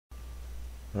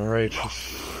Alright.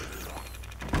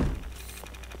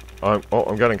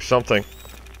 I'm getting something.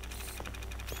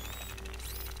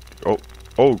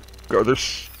 Oh, God,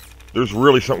 there's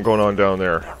really something going on down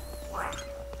there.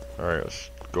 Alright, let's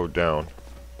go down.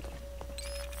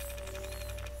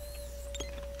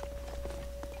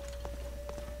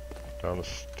 Down the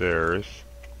stairs.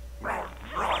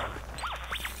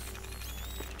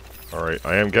 Alright,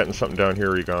 I am getting something down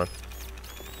here, Egon.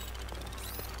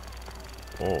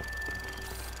 Oh.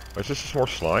 Is this just more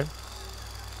slime?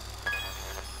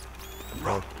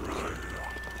 Oh.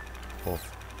 Oh.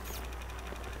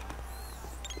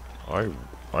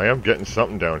 I am getting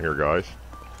something down here, guys.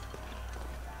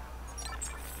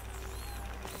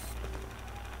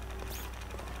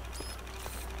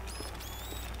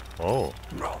 Oh.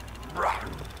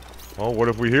 Oh, what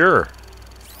have we here?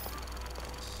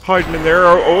 Hiding in there.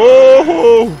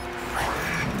 Oh!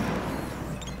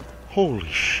 Holy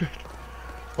shit.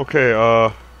 Okay,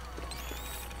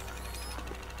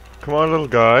 come on, little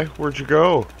guy. Where'd you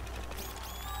go?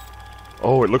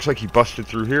 Oh, it looks like he busted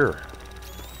through here.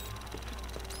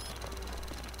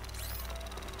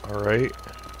 Alright.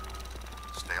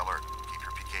 Stay alert. Keep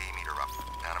your PKE meter up.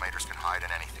 Animators can hide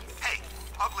in anything. Hey!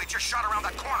 Ugly just shot around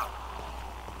that corner!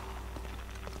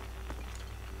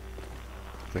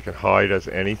 They can hide as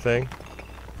anything?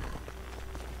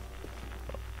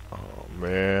 Oh,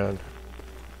 man.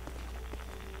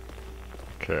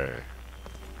 Okay.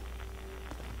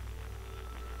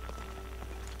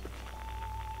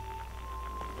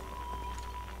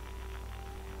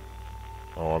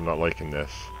 Oh, I'm not liking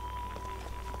this.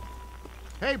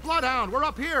 Hey, Bloodhound, we're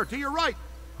up here, to your right.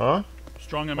 Huh?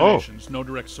 Strong emanations, no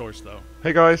direct source though.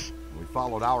 Hey, guys. We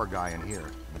followed our guy in here,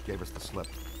 and it gave us the slip.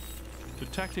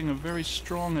 Detecting a very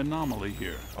strong anomaly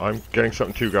here. I'm getting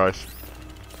something too, guys.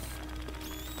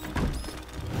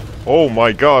 Oh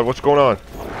my God, what's going on?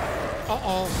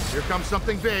 Uh-oh, here comes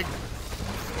something big.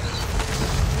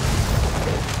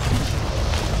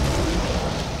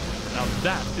 Now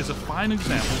that is a fine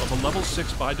example of a level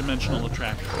 6 bidimensional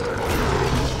attraction.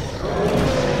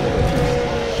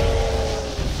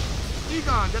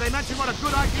 Egon, did I mention what a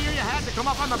good idea you had to come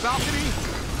up on the balcony?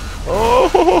 Oh!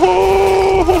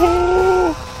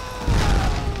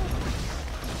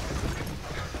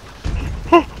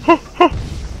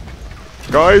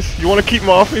 Guys, you want to keep him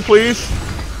off me, please?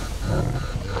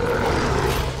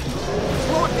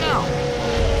 Slow it down.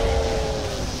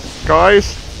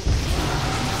 Guys?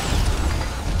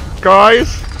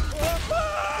 Guys?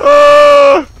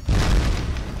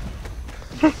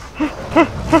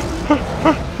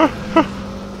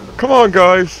 Come on,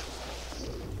 guys.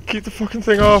 Keep the fucking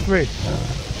thing off me.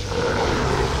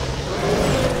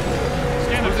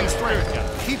 Stand everything straight.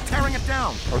 Keep tearing it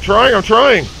down. I'm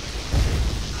trying.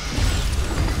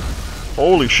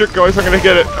 Holy shit, guys, I'm gonna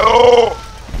get it.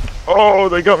 Oh,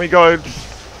 they got me, guys.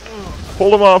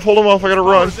 Hold him off, I gotta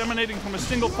run. It's emanating from a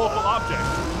single focal object.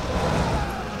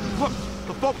 Look,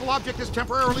 the focal object is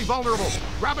temporarily vulnerable.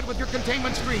 Grab it with your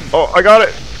containment screen. Oh, I got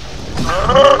it.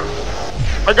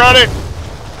 I got it.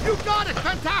 You got it,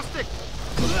 fantastic.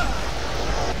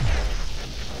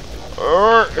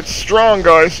 It's strong,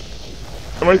 guys.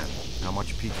 How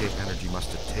much PK energy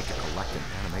must it take to collect an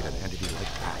animated entity like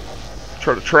that?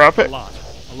 Try to trap it. A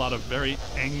lot of very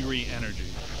angry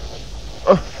energy.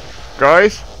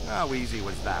 Guys? How easy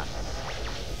was that?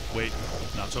 Wait,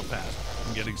 not so fast.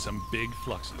 I'm getting some big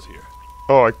fluxes here.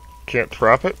 Oh, I can't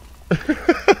trap it?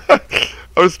 I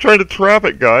was trying to trap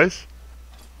it, guys.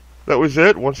 That was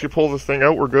it? Once you pull this thing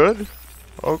out, we're good?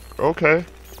 Oh, okay.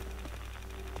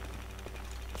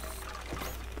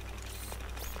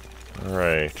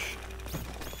 Alright.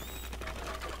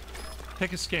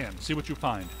 Take a scan, see what you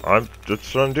find.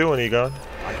 That's what I'm doing, Egon.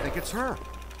 I think it's her.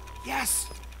 Yes!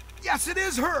 Yes, it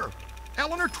is her!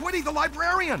 Eleanor Twitty, the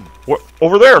librarian! What?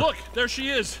 Over there! Look, there she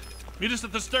is! Meet us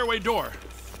at the stairway door.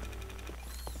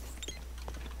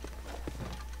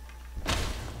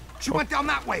 She went down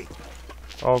that way!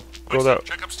 I'll go that.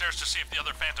 Check upstairs to see if the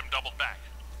other phantom doubled back.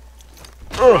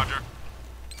 Ugh. Roger.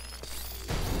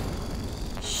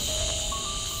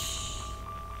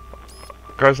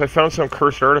 Guys, I found some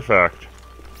cursed artifact.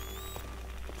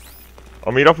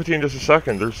 I'll meet up with you in just a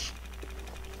second.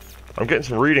 I'm getting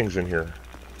some readings in here.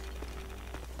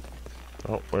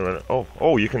 Oh, wait a minute.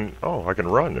 Oh, you can... Oh, I can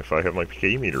run if I have my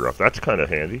PKE meter up. That's kind of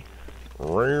handy.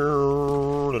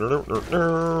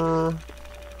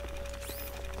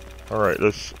 Alright,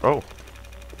 this... Oh.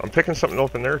 I'm picking something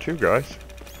up in there too, guys.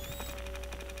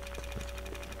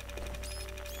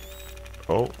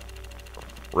 Oh.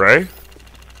 Ray?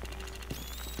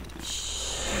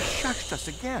 She shushed us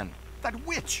again. That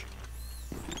witch!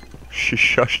 She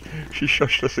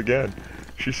shushed us again.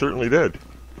 She certainly did.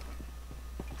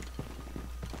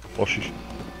 Well, she...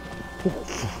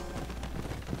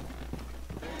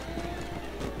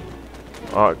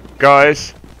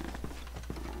 Guys?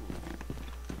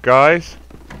 Guys?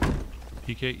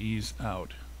 PK, ease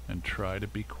out and try to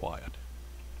be quiet.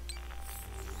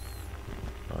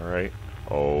 Alright.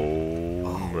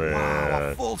 Oh, man. Wow,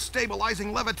 a full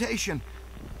stabilizing levitation.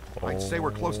 I'd say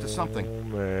we're close to something. Oh,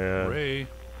 man. Ray,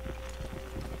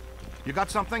 You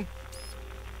got something?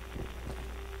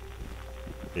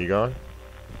 Egon?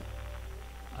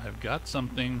 I've got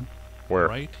something Where?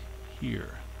 right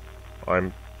here.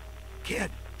 I'm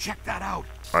Kid, check that out.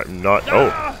 not...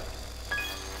 Oh!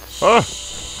 Ah!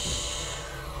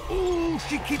 Ooh,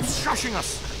 she keeps shushing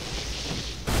us.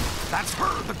 That's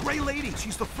her, the Gray Lady.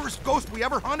 She's the first ghost we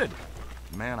ever hunted.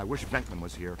 Man, I wish Venkman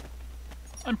was here.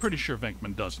 I'm pretty sure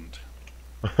Venkman doesn't.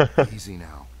 Easy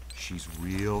now. She's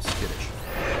real skittish.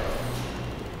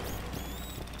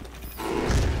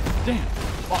 Damn,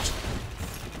 lost.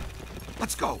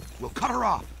 Let's go. We'll cut her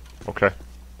off. Okay.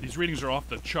 These readings are off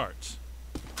the charts.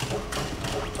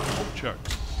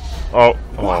 Charts. Oh.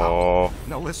 Wow. Oh.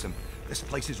 Now listen, this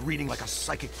place is reading like a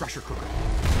psychic pressure cooker.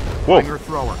 Whoa. Finger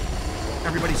thrower.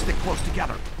 Everybody stick close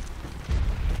together.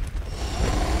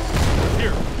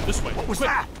 Here, this way. What was quick.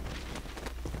 that?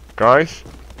 Guys?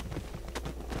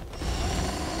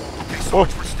 Okay, so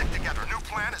much for stick together. New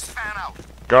plan is fan out.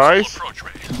 Guys? Approach,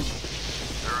 Ray.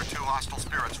 There are 2 hostile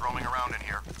spirits roaming around in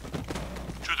here.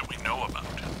 2 that we know about.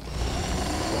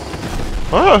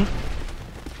 Ah!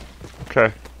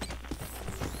 Okay.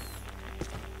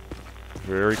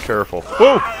 Very careful.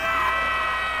 Whoa!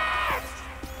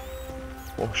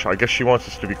 Well, I guess she wants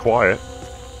us to be quiet.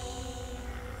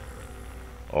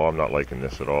 Oh, I'm not liking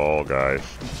this at all, guys.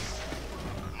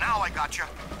 Now I got you.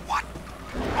 What?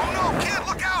 Oh no, kid,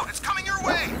 look out! It's coming your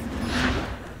way!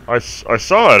 I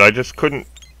saw it, I just couldn't...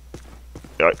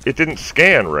 it didn't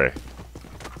scan, Ray.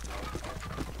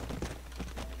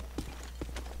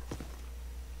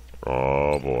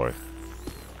 Oh, boy.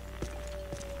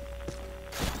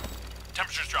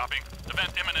 Temperature's dropping.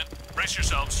 Event imminent. Brace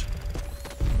yourselves.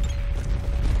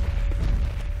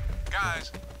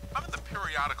 Guys, I'm in the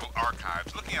periodical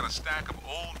archives looking at a stack of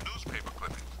old newspaper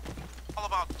clippings. All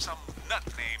about some nut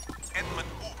named Edmund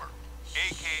Hoover,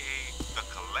 a.k.a. The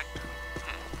Collector.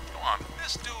 Go on,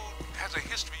 this dude has a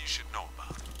history you should know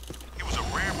about. He was a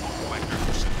rare book collector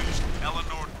who seduced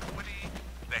Eleanor Twitty,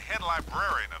 the head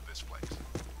librarian of this place.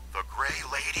 The Gray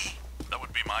Lady? That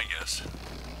would be my guess.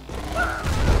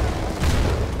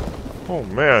 Oh,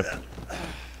 man.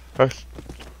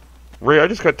 Ray, I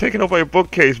just got taken out by a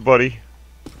bookcase, buddy.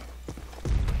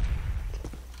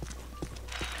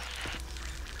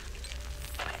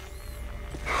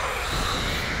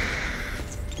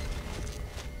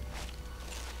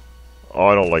 Oh,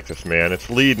 I don't like this, man. It's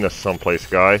leading us someplace,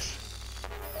 guys.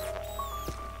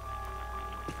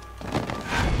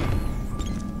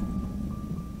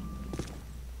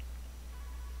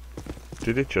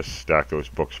 Did it just stack those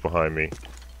books behind me?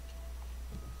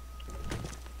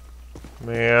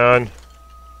 Man.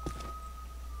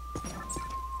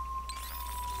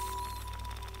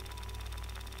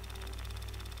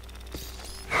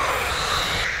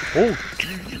 Oh,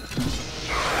 geez.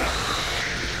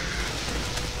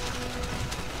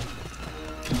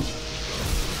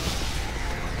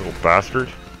 Little bastard.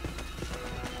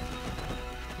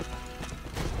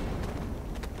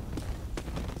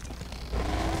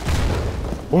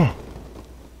 Whoa.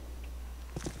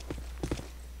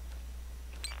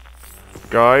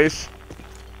 Guys.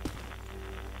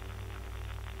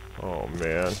 Oh,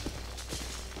 man.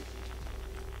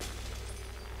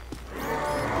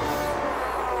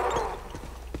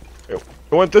 It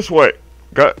went this way.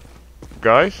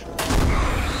 Guys?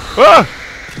 Ah!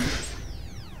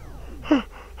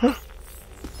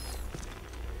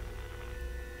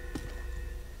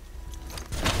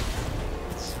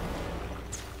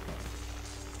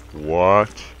 What?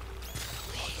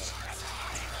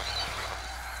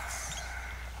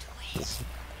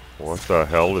 What the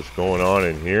hell is going on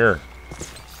in here?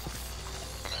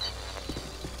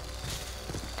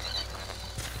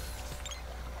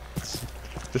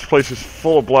 This place is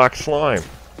full of black slime.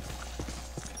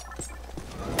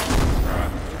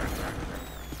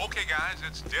 Okay, guys,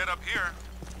 it's dead up here.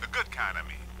 The good kind, I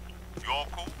mean. You all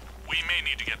cool? We may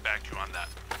need to get back to you on that.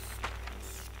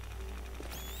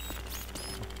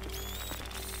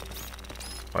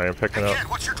 I am picking Hey, up. kid,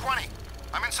 what's your 20?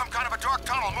 I'm in some kind of a dark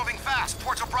tunnel moving fast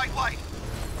towards a bright light.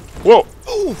 Whoa!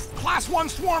 Oof! Class 1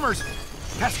 swarmers!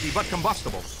 Pesky but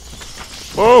combustible.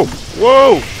 Whoa!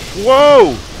 Whoa!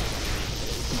 Whoa!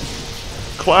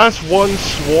 Class 1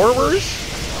 swarmers?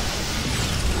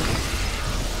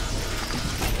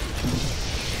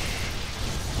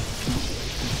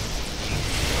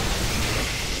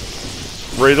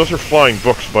 Ray, those are flying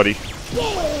books, buddy. You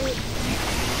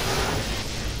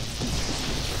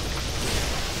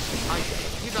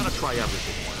gotta try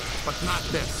everything, but not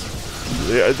this.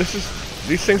 Yeah,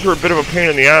 these things are a bit of a pain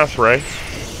in the ass, Ray.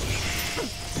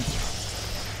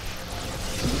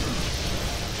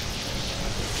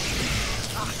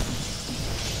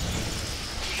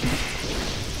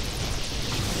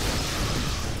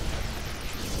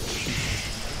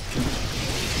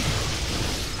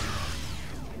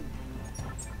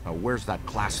 Now, where's that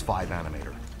Class 5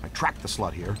 animator? I tracked the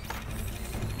slut here.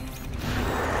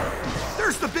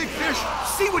 There's the big fish!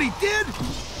 See what he did?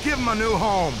 Give him a new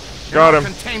home. Got him.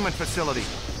 Containment facility.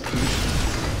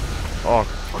 Oh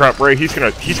crap, Ray! He's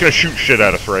gonna shoot shit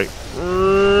at us, Ray.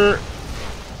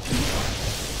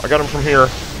 I got him from here.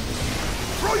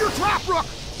 Throw your trap, Rook!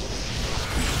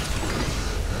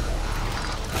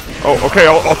 Oh, okay.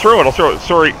 I'll throw it.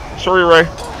 Sorry, Ray.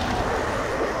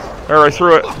 There, I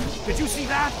threw it. Did you see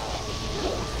that?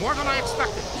 More than I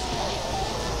expected.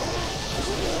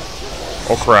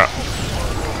 Oh crap.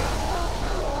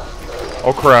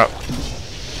 Oh crap.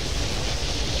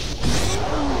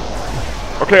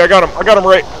 Okay, I got him,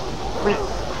 Ray.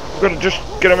 I'm gonna just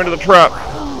get him into the trap.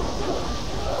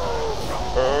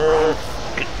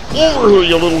 Get over here,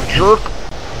 you little jerk.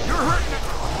 You're hurting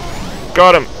it.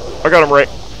 Got him. I got him, Ray.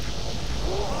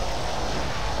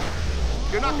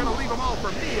 You're not gonna leave them all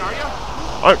for me, are you?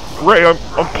 Ray, I'm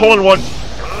pulling one.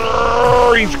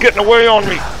 He's getting away on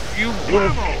me. You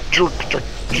little jerk.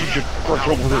 Jesus Christ,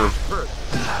 over here. Hurt.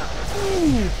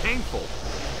 Ooh, painful.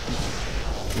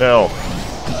 Now.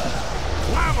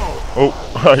 Oh,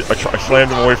 I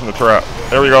slammed him away from the trap.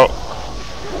 There we go.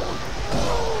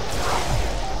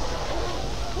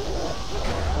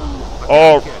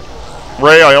 Oh,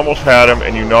 Ray, I almost had him,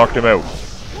 and you knocked him out.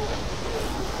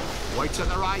 Whites in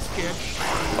their eyes, kid.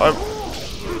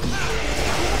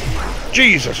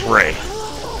 Jesus, Ray.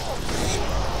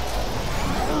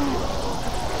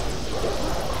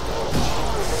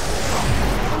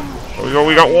 There we go,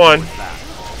 we got one.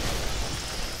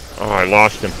 Oh, I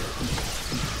lost him.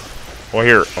 Well,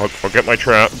 here, I'll get my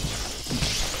trap.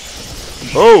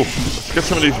 Oh, let's get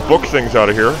some of these book things out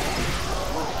of here.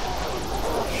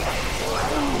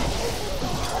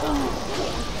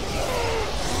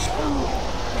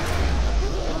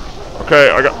 Okay,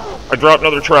 I dropped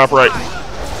another trap, right.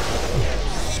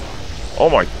 Oh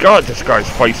my god, this guy's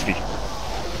feisty.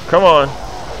 Come on.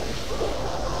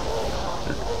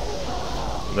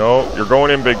 No, you're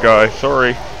going in, big guy.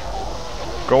 Sorry.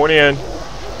 Going in.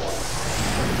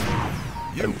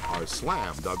 You are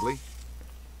slammed, ugly.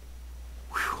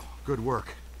 Whew, good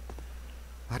work.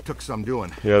 That took some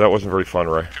doing. Yeah, that wasn't very fun,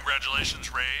 Ray. Congratulations,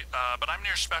 Ray. But I'm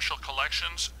near Special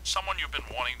Collections. Someone you've been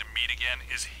wanting to meet again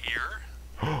is here.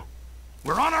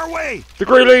 We're on our way! The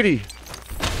Grey Lady!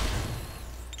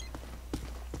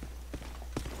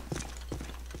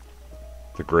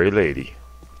 The Grey Lady.